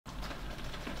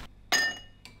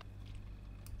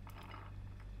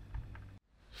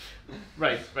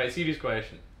Right, serious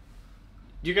question.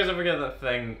 Do you guys ever get that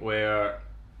thing where,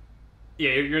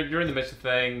 yeah, you're in the midst of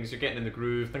things, you're getting in the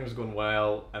groove, things are going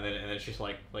well, and then it's just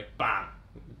like bam,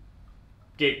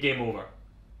 game over.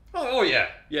 Oh yeah.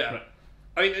 Right.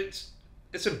 I mean,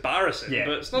 it's embarrassing, Yeah,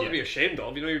 but it's not yeah. to be ashamed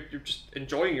of. You know, you're just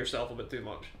enjoying yourself a bit too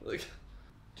much. Like,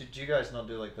 Did you guys not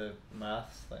do like the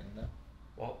maths thing? No,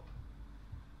 what?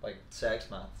 like sex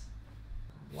maths.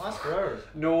 Last for hours.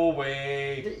 No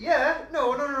way. Yeah,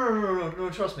 no.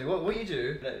 Trust me. What you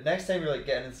do next time you're like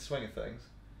getting into the swing of things,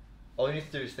 all you need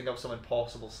to do is think of some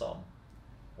impossible sum,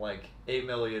 like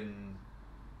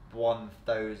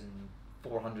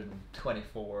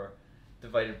 8,001,424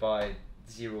 divided by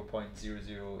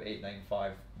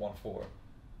 0.008951 4.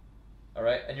 All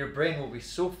right, and your brain will be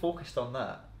so focused on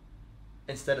that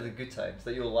instead of the good times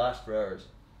that you'll last for hours.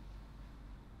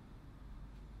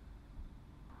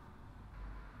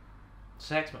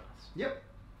 Sex maths. Yep.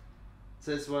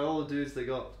 So that's why all the dudes that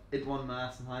got id one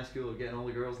maths in high school are getting all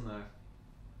the girls now.